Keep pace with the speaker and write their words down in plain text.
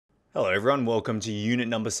Hello everyone, welcome to unit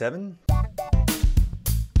number 7.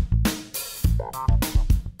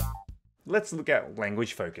 Let's look at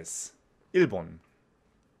language focus. 1번.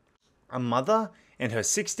 A mother and her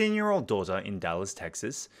 16-year-old daughter in Dallas,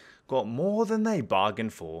 Texas got more than they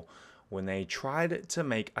bargained for when they tried to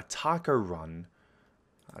make a taco run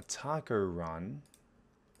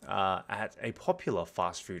at a popular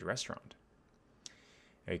fast food restaurant.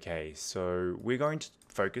 Okay, so we're going to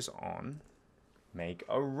focus on make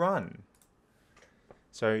a run.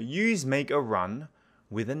 So use make a run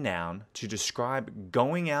with a noun to describe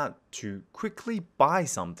going out to quickly buy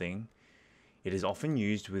something. It is often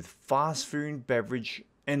used with fast food, beverage,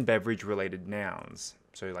 and beverage related nouns.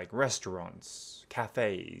 So like restaurants,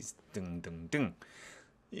 cafes, 등등등.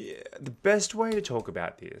 Yeah, the best way to talk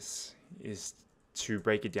about this is to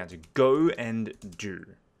break it down to go and do.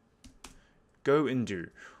 Go and do.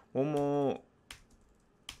 뭐뭐로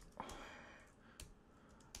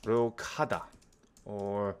가다.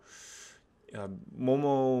 Or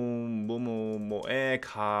뭐뭐에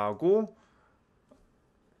가고.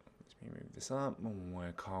 Let me move this up.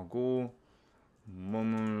 뭐뭐에 가고.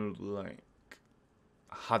 뭐뭐 like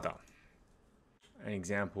하다. An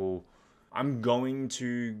example. I'm going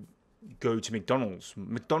to go to McDonald's.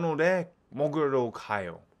 McDonald's에 먹으러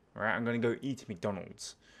가요. Right? I'm going to go eat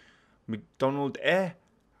McDonald's. McDonald'에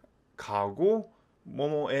가고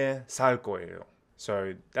뭐뭐에 살 거예요.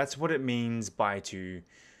 So that's what it means by to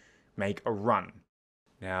make a run.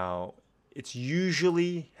 Now, it's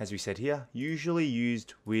usually, as we said here, usually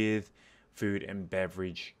used with food and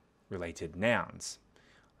beverage related nouns.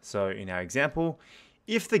 So in our example,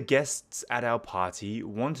 if the guests at our party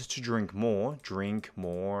want to drink more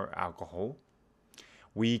alcohol,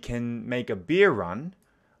 we can make a beer run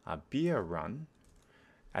at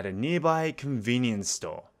a nearby convenience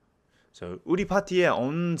store. So 우리 파티에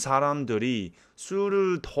온 사람들이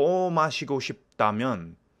술을 더 마시고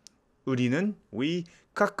싶다면 we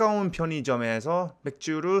가까운 편의점에서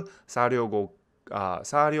맥주를 사려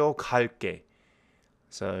갈게.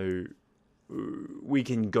 So we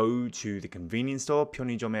can go to the convenience store,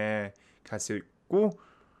 편의점에 갈 수 있고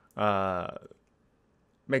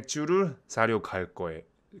맥주를 사려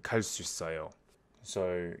갈 수 있어요.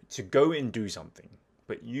 So to go and do something,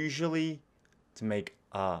 but usually to make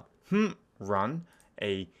a run,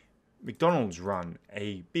 a McDonald's run,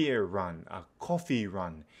 a beer run, a coffee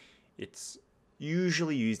run, it's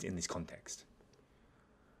usually used in this context.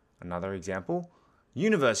 Another example,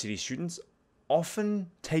 university students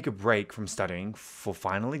often take a break from studying for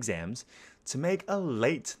final exams to make a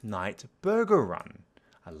late night burger run.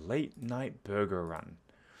 A late night burger run.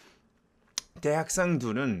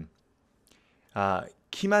 대학생들은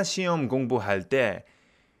기말 시험 공부할 때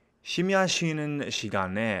심야 쉬는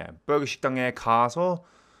시간에 버거 식당에 가서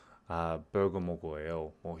버거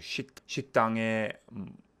먹어요. 식당에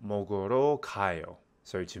먹으러 가요.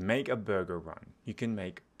 So to make a burger run, you can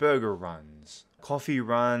make burger runs, coffee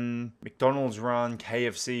run, McDonald's run,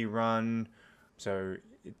 KFC run. So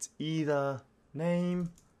it's either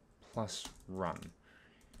name plus run.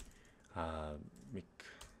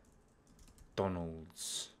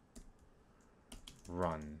 McDonald's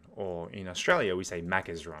run, or in Australia we say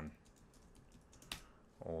Macca's run.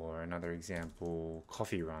 Or another example,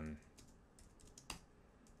 coffee run,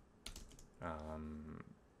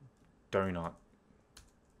 donut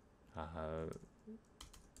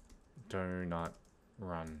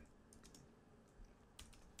run,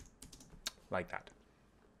 like that.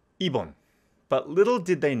 2번. But little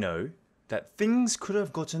did they know that things could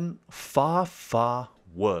have gotten far, far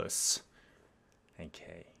worse.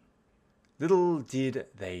 Okay. Little did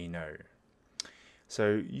they know.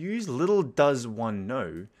 So use little does one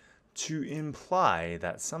know to imply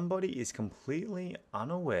that somebody is completely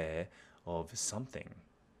unaware of something.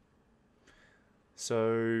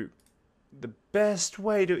 So the best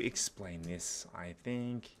way to explain this, I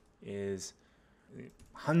think, is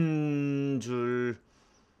한 줄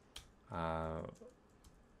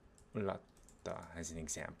몰랐다 as an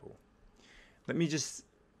example. Let me just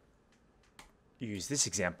use this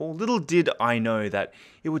example. Little did I know that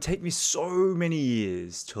it would take me so many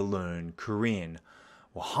years to learn Korean.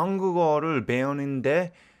 한국어를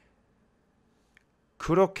배우는데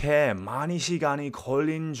그렇게 많이 시간이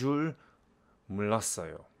걸린 줄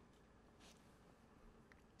몰랐어요.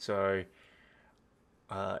 So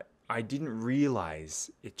I didn't realize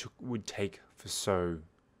it would take so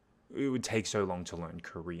long to learn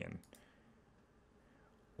Korean.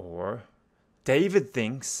 Or David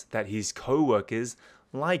thinks that his co-workers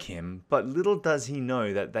like him, but little does he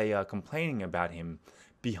know that they are complaining about him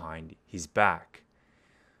behind his back.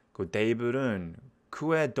 그 데이빗은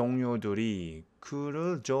그의 동료들이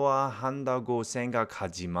그를 좋아한다고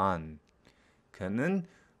생각하지만 그는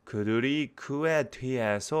그들이 그에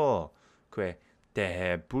대해서 그에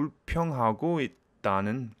대해 불평하고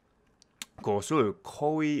있다는 것을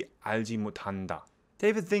거의 알지 못한다.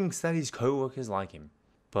 David thinks that his co-workers like him.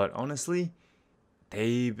 But honestly,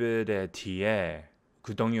 데이빗에 대해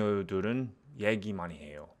그 동료들은 얘기 많이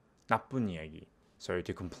해요. 나쁜 얘기. So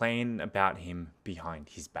to complain about him behind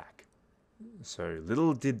his back. So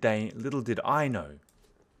little did I know.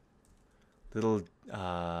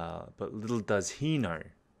 But little does he know.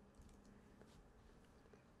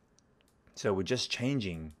 So we're just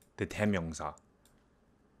changing the 대명사.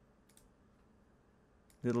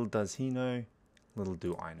 Little does he know, little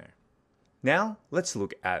do I know. Now, let's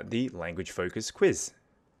look at the language focus quiz.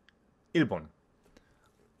 1번.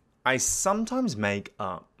 I sometimes make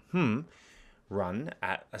a run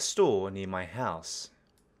at a store near my house.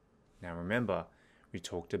 Now remember, we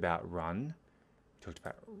talked about run. We talked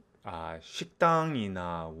about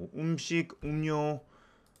식당이나 음식, 음료.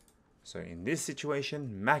 So in this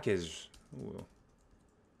situation, Mac is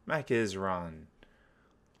run.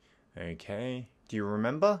 Okay, do you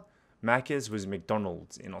remember? Macca's was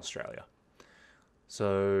McDonald's in Australia.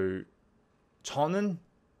 So 저는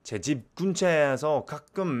제 집 근처에서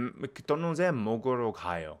가끔 맥도날드에 먹으러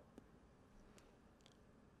가요.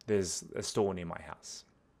 There's a store near my house.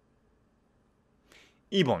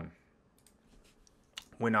 2번.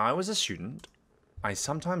 When I was a student, I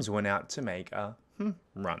sometimes went out to make a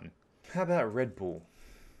run. How about Red Bull?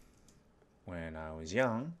 When I was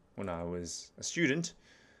a student,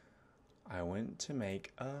 I went to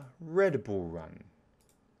make a Red Bull run.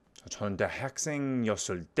 저는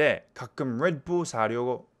대학생이었을 때 가끔 레드불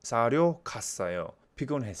사려 갔어요.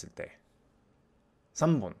 피곤했을 때.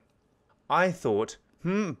 3번. I thought,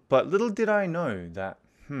 but little did I know that,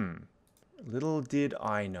 little did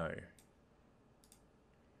I know.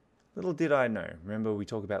 Little did I know. Remember we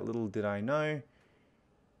talked about little did I know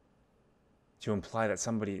to imply that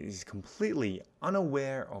somebody is completely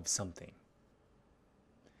unaware of something.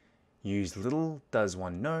 Use little does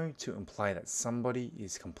one know to imply that somebody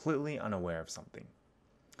is completely unaware of something.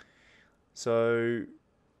 So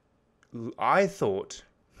I thought,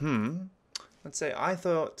 let's say I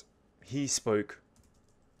thought he spoke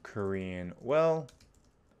Korean well,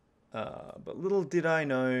 but little did I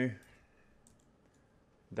know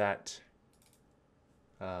that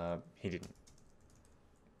he didn't.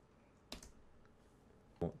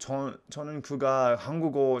 저는 그가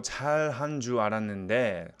한국어 잘한 줄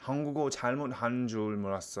알았는데 한국어 잘못한 줄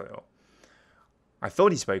몰랐어요. I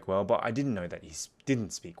thought he spoke well, but I didn't know that he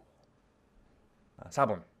didn't speak well.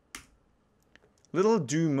 4번. Little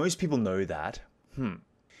do most people know that,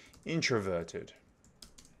 introverted.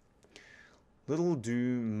 Little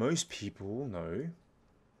do most people know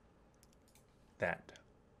that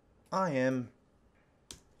I am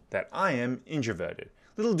introverted.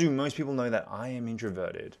 Little do most people know that I am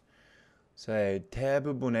introverted. So,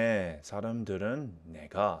 대부분의 사람들은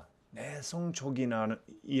내가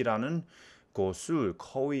내성적이라는 것을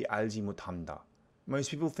거의 알지 못한다.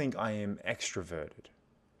 Most people think I am extroverted,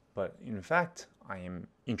 but in fact, I am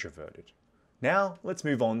introverted. Now, let's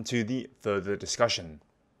move on to the further discussion.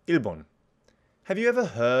 1번. Have you ever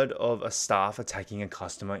heard of a staff attacking a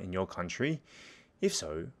customer in your country? If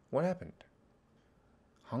so, what happened?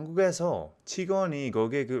 한국에서 직원이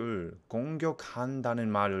고객을 공격한다는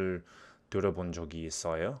말을 들어본 적이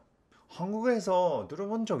있어요? 한국에서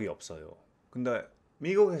들어본 적이 없어요. 근데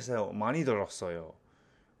미국에서 많이 들었어요.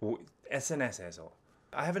 SNS에서.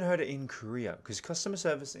 I haven't heard it in Korea because customer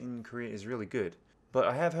service in Korea is really good. But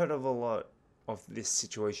I have heard of a lot of this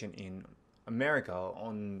situation in America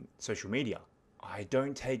on social media. I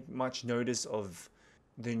don't take much notice of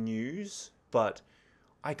the news, but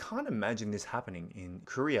I can't imagine this happening in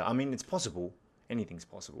Korea. I mean, it's possible. Anything's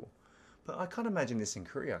possible. But I can't imagine this in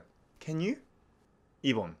Korea. Can you?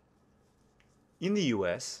 2번. In the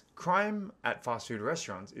US, crime at fast food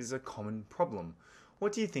restaurants is a common problem.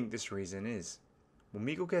 What do you think this reason is?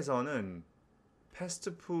 미국에서는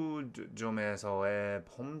패스트푸드점에서의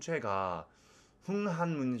범죄가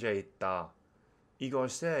흥한 문제에 있다.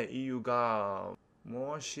 이것의 이유가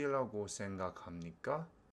무엇이라고 생각합니까?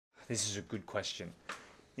 This is a good question.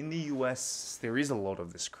 In the US, there is a lot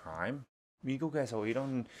of this crime. 미국에서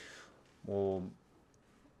이런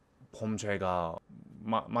범죄가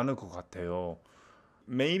많을 것 같아요.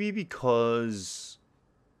 Maybe because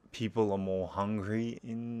people are more hungry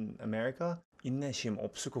in America. 인내심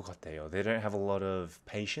없을 것 같아요. They don't have a lot of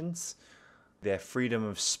patience. Their freedom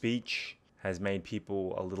of speech has made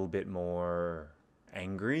people a little bit more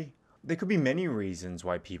angry. There could be many reasons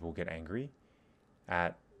why people get angry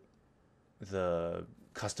at the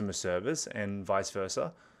customer service and vice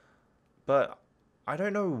versa. But I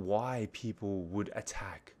don't know why people would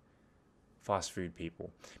attack fast food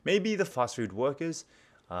people. Maybe the fast food workers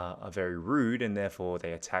are very rude and therefore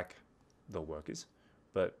they attack the workers.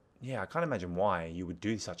 But yeah, I can't imagine why you would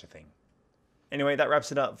do such a thing. Anyway, that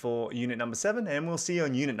wraps it up for unit number 7, and we'll see you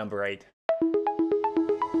on unit number 8.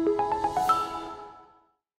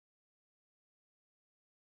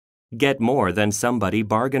 Get more than somebody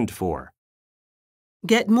bargained for.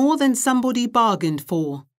 Get more than somebody bargained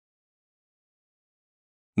for.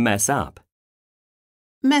 Mess up.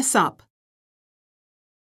 Mess up.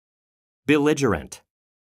 Belligerent.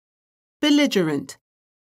 Belligerent.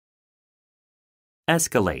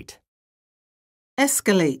 Escalate.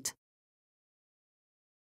 Escalate.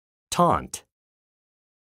 Taunt.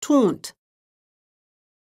 Taunt.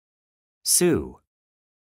 Sue.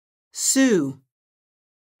 Sue.